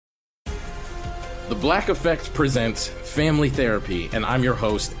The Black Effect presents Family Therapy, and I'm your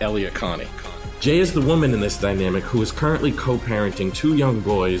host, Elliot Connie. Jay is the woman in this dynamic who is currently co-parenting 2 young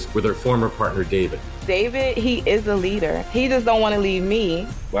boys with her former partner, David. David, he is a leader. He just don't want to leave me.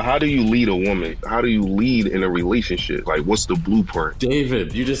 But how do you lead a woman? How do you lead in a relationship? Like, what's the blueprint?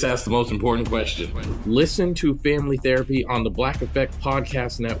 David, you just asked the most important question. Listen to Family Therapy on the Black Effect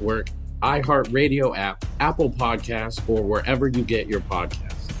Podcast Network, iHeartRadio app, Apple Podcasts, or wherever you get your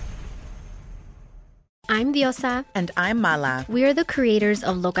podcasts. I'm Diosa. And I'm Mala. We are the creators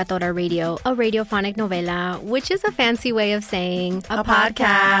of Locatora Radio, a radiophonic novela, which is a fancy way of saying a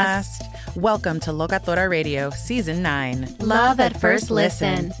podcast. Welcome to Locatora Radio, Season 9. Love at first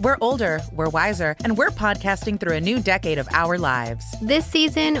listen. We're older, we're wiser, and we're podcasting through a new decade of our lives. This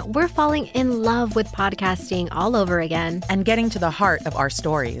season, we're falling in love with podcasting all over again. And getting to the heart of our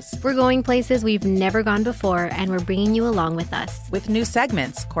stories. We're going places we've never gone before, and we're bringing you along with us. With new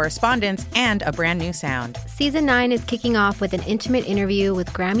segments, correspondence, and a brand new sound. Season 9 is kicking off with an intimate interview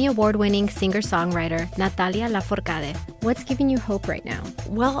with Grammy Award-winning singer-songwriter Natalia Lafourcade. What's giving you hope right now?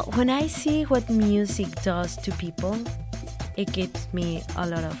 Well, when I see what music does to people, it gives me a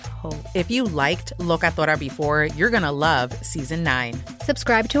lot of hope. If you liked Locatora before, you're going to love Season 9.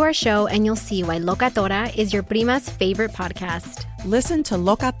 Subscribe to our show and you'll see why Locatora is your prima's favorite podcast. Listen to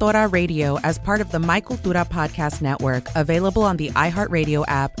Locatora Radio as part of the My Cultura Podcast Network, available on the iHeartRadio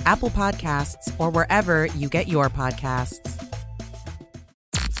app, Apple Podcasts, or wherever you get your podcasts.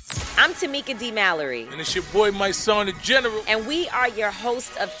 I'm Tamika D. Mallory. And it's your boy, my son, the General. And we are your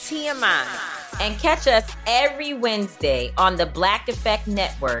hosts of TMI. And catch us every Wednesday on the Black Effect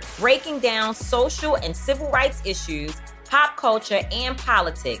Network, breaking down social and civil rights issues, pop culture, and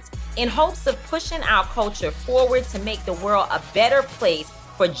politics, in hopes of pushing our culture forward to make the world a better place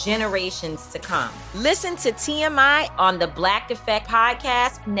for generations to come. Listen to TMI on the Black Effect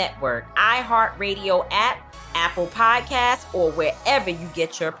Podcast Network, iHeartRadio app, Apple Podcasts, or wherever you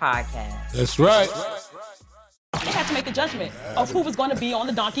get your podcasts. That's right. They had to make a judgment of who was going to be on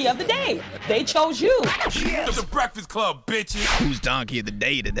the Donkey of the Day. They chose you. Yes. The Breakfast Club, bitches. Who's Donkey of the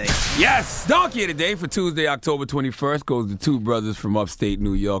Day today? Yes, Donkey of the Day for Tuesday, October 21st goes to 2 brothers from upstate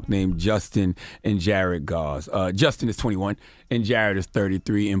New York named Justin and Jared Gause. Justin is 21 and Jared is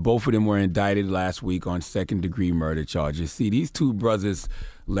 33, and both of them were indicted last week on second-degree murder charges. See, these 2 brothers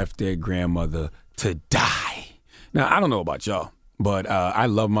left their grandmother to die. Now, I don't know about y'all, but I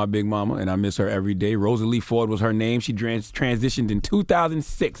love my big mama, and I miss her every day. Rosalie Ford was her name. She transitioned in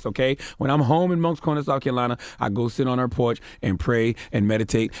 2006, okay? When I'm home in Moncks Corner, South Carolina, I go sit on her porch and pray and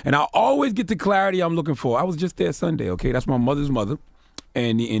meditate, and I always get the clarity I'm looking for. I was just there Sunday, okay? That's my mother's mother.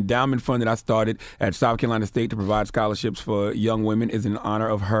 And the endowment fund that I started at South Carolina State to provide scholarships for young women is in honor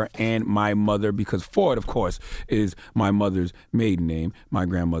of her and my mother, because Ford, of course, is my mother's maiden name, my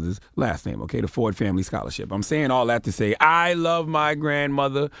grandmother's last name, okay? The Ford Family Scholarship. I'm saying all that to say I love my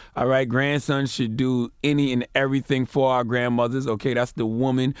grandmother, all right? Grandsons should do any and everything for our grandmothers, okay? That's the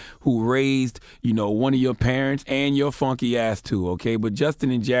woman who raised, one of your parents and your funky ass too, okay? But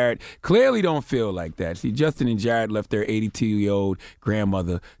Justin and Jared clearly don't feel like that. See, Justin and Jared left their 82-year-old grandmother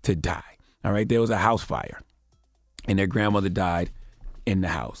to die. All right, there was a house fire, and their grandmother died in the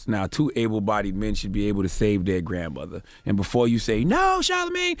house. Now, 2 able-bodied men should be able to save their grandmother. And before you say, no,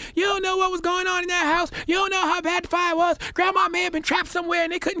 Charlamagne, you don't know what was going on in that house. You don't know how bad the fire was. Grandma may have been trapped somewhere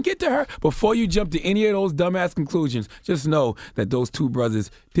and they couldn't get to her. Before you jump to any of those dumbass conclusions, just know that those 2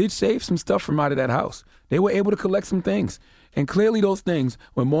 brothers did save some stuff from out of that house. They were able to collect some things. And clearly those things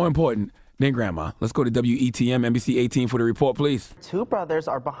were more important than grandma. Let's go to WETM, NBC 18 for the report, please. 2 brothers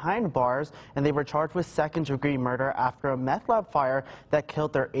are behind bars, and they were charged with second-degree murder after a meth lab fire that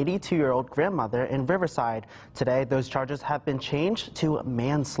killed their 82-year-old grandmother in Riverside. Today, those charges have been changed to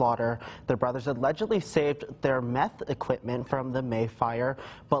manslaughter. The brothers allegedly saved their meth equipment from the May fire,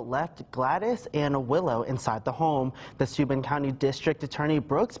 but left Gladys and Willow inside the home. The Steuben County District Attorney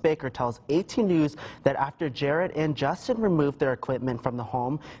Brooks Baker tells 18 News that after Jared and Justin removed their equipment from the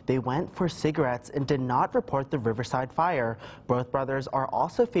home, they went for cigarettes and did not report the Riverside fire. Both brothers are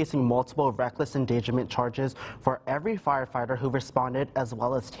also facing multiple reckless endangerment charges for every firefighter who responded, as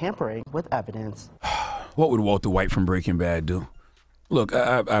well as tampering with evidence. What would Walter White from Breaking Bad do? Look,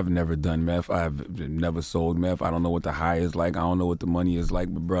 I've never done meth. I've never sold meth. I don't know what the high is like. I don't know what the money is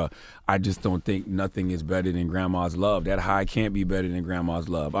like. But, bruh, I just don't think nothing is better than grandma's love. That high can't be better than grandma's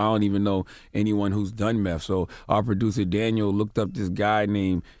love. I don't even know anyone who's done meth. So our producer, Daniel, looked up this guy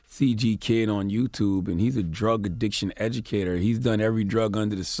named CG Kid on YouTube, and he's a drug addiction educator. He's done every drug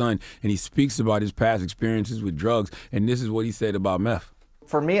under the sun, and he speaks about his past experiences with drugs. And this is what he said about meth.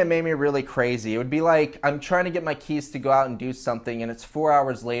 For me, it made me really crazy. It would be like I'm trying to get my keys to go out and do something, and it's 4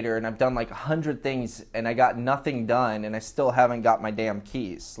 hours later, and I've done like 100 things, and I got nothing done, and I still haven't got my damn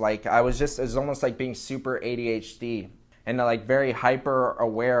keys. Like it was almost like being super ADHD and like very hyper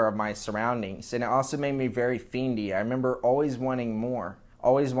aware of my surroundings. And it also made me very fiendy. I remember always wanting more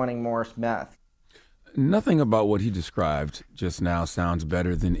meth. Nothing about what he described just now sounds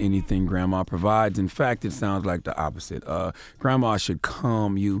better than anything Grandma provides. In fact, it sounds like the opposite. Grandma should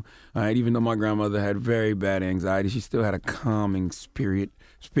calm you. All right, even though my grandmother had very bad anxiety, she still had a calming spirit,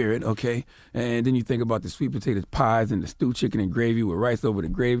 okay? And then you think about the sweet potato pies and the stewed chicken and gravy with rice over the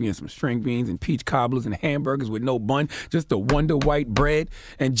gravy and some string beans and peach cobblers and hamburgers with no bun, just the Wonder White bread,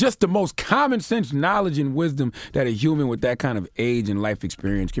 and just the most common sense knowledge and wisdom that a human with that kind of age and life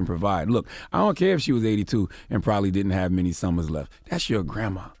experience can provide. Look, I don't care if she was 82 and probably didn't have many summers left. That's your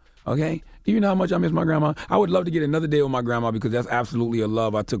grandma, okay? Do you know how much I miss my grandma? I would love to get another day with my grandma because that's absolutely a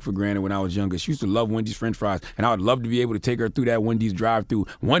love I took for granted when I was younger. She used to love Wendy's French fries, and I would love to be able to take her through that Wendy's drive-thru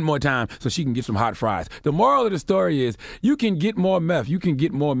one more time so she can get some hot fries. The moral of the story is you can get more meth, you can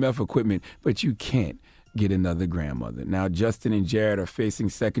get more meth equipment, but you can't get another grandmother. Now, Justin and Jared are facing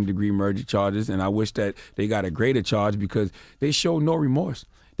second-degree murder charges, and I wish that they got a greater charge because they showed no remorse.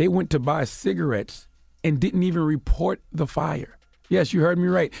 They went to buy cigarettes and didn't even report the fire. Yes, you heard me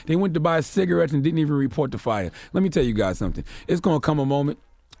right. They went to buy cigarettes and didn't even report the fire. Let me tell you guys something. It's going to come a moment,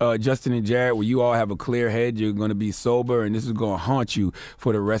 Justin and Jared, where you all have a clear head. You're going to be sober, and this is going to haunt you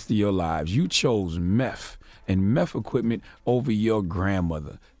for the rest of your lives. You chose meth and meth equipment over your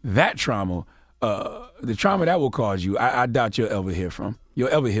grandmother. That trauma, the trauma that will cause you, I doubt you'll ever heal from,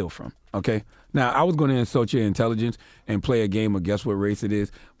 okay? Now, I was going to insult your intelligence and play a game of guess what race it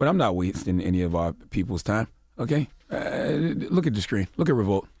is, but I'm not wasting any of our people's time, okay? Look at the screen. Look at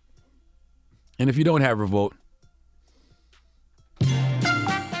Revolt. And if you don't have Revolt,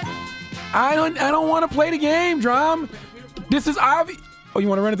 I don't want to play the game, Drum. This is obvious. Oh, you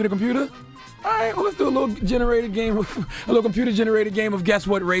want to run it through the computer? All right, well, let's do a little computer-generated game of guess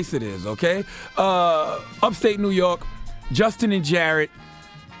what race it is, okay? Upstate New York, Justin and Jared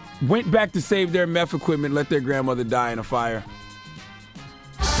went back to save their meth equipment, let their grandmother die in a fire.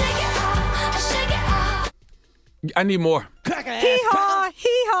 I need more. Hee-haw,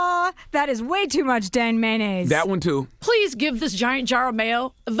 hee-haw. That is way too much Dan mayonnaise. That one, too. Please give this giant jar of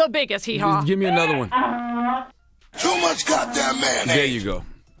mayo the biggest hee-haw. Just give me another one. Too much goddamn mayonnaise. There you go.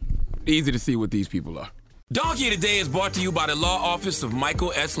 Easy to see what these people are. Donkey of the Day is brought to you by the law office of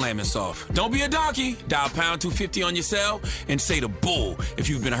Michael S. Lamonsoff. Don't be a donkey. Dial pound 250 on your cell and say the bull if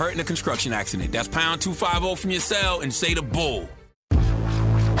you've been hurt in a construction accident. That's pound 250 from your cell and say the bull.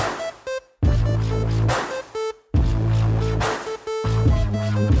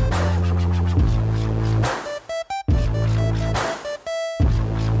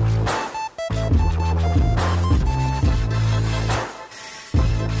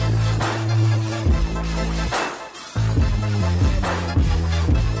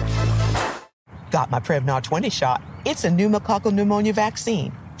 Got my Prevnar 20 shot. It's a pneumococcal pneumonia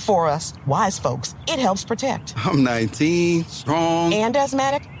vaccine. For us, wise folks, it helps protect. I'm 19, strong. And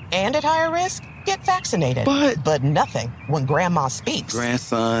asthmatic, and at higher risk. Get vaccinated. But nothing when grandma speaks.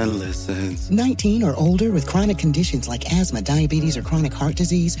 Grandson listens. 19 or older with chronic conditions like asthma, diabetes, or chronic heart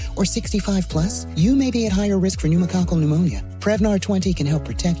disease, or 65 plus, you may be at higher risk for pneumococcal pneumonia. Prevnar 20 can help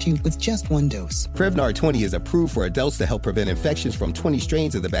protect you with just one dose. Prevnar 20 is approved for adults to help prevent infections from 20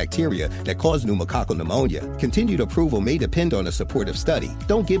 strains of the bacteria that cause pneumococcal pneumonia. Continued approval may depend on a supportive study.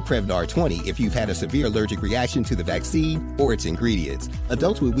 Don't get Prevnar 20 if you've had a severe allergic reaction to the vaccine or its ingredients.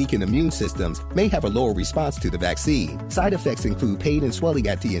 Adults with weakened immune systems may have a lower response to the vaccine. Side effects include pain and swelling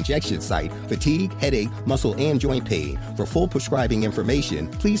at the injection site, fatigue, headache, muscle, and joint pain. For full prescribing information,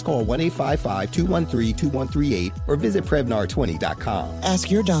 please call 1-855-213-2138 or visit Prevnar20.com.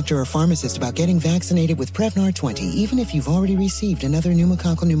 Ask your doctor or pharmacist about getting vaccinated with Prevnar 20, even if you've already received another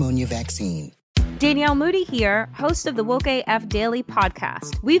pneumococcal pneumonia vaccine. Danielle Moody here, host of the Woke AF Daily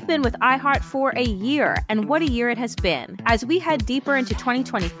podcast. We've been with iHeart for a year, and what a year it has been. As we head deeper into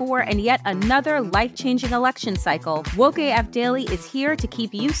 2024 and yet another life-changing election cycle, Woke AF Daily is here to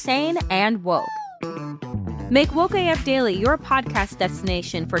keep you sane and woke. Make Woke AF Daily your podcast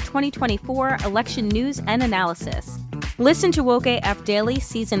destination for 2024 election news and analysis. Listen to Woke AF Daily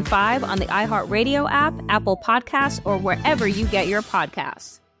Season 5 on the iHeartRadio app, Apple Podcasts, or wherever you get your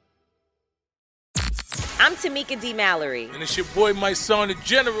podcasts. I'm Tamika D. Mallory. And it's your boy, my son, the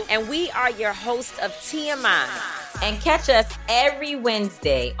General. And we are your hosts of TMI. And catch us every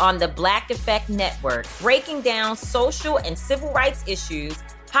Wednesday on the Black Effect Network, breaking down social and civil rights issues,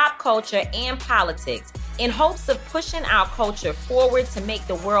 pop culture, and politics in hopes of pushing our culture forward to make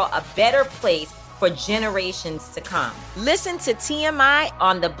the world a better place for generations to come. Listen to TMI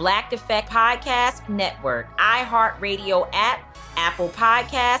on the Black Effect Podcast Network, iHeartRadio app, Apple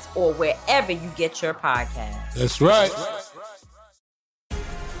Podcasts, or wherever you get your podcasts. That's right.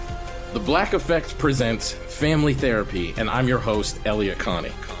 The Black Effect presents Family Therapy, and I'm your host, Elliot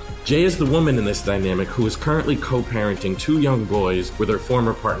Connie. Jay is the woman in this dynamic who is currently co-parenting 2 young boys with her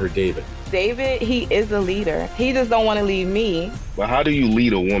former partner, David. David, he is a leader. He just don't want to leave me. But how do you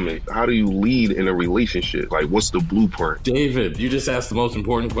lead a woman? How do you lead in a relationship? Like, what's the blueprint? David, you just asked the most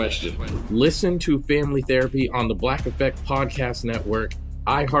important question. Listen to Family Therapy on the Black Effect Podcast Network,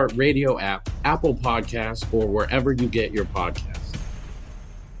 iHeartRadio app, Apple Podcasts, or wherever you get your podcasts.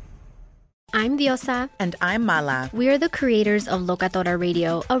 I'm Diosa. And I'm Mala. We are the creators of Locatora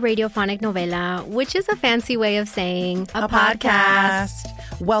Radio, a radiophonic novela, which is a fancy way of saying a podcast.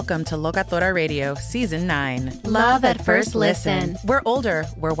 Welcome to Locatora Radio, Season 9. Love at first listen. We're older,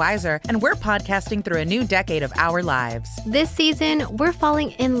 we're wiser, and we're podcasting through a new decade of our lives. This season, we're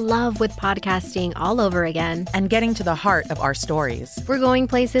falling in love with podcasting all over again. And getting to the heart of our stories. We're going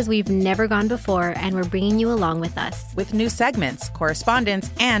places we've never gone before, and we're bringing you along with us. With new segments,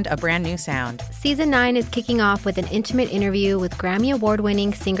 correspondence, and a brand new sound. Season 9 is kicking off with an intimate interview with Grammy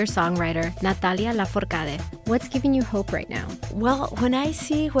Award-winning singer-songwriter Natalia Lafourcade. What's giving you hope right now? Well, when I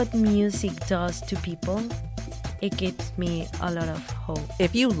see what music does to people, it gives me a lot of hope.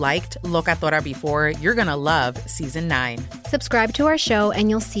 If you liked Locatora before, you're going to love Season 9. Subscribe to our show and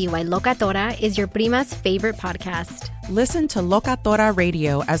you'll see why Locatora is your prima's favorite podcast. Listen to Locatora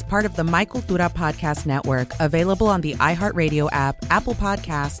Radio as part of the My Cultura Podcast Network, available on the iHeartRadio app, Apple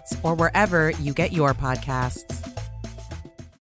Podcasts, or wherever you get your podcasts.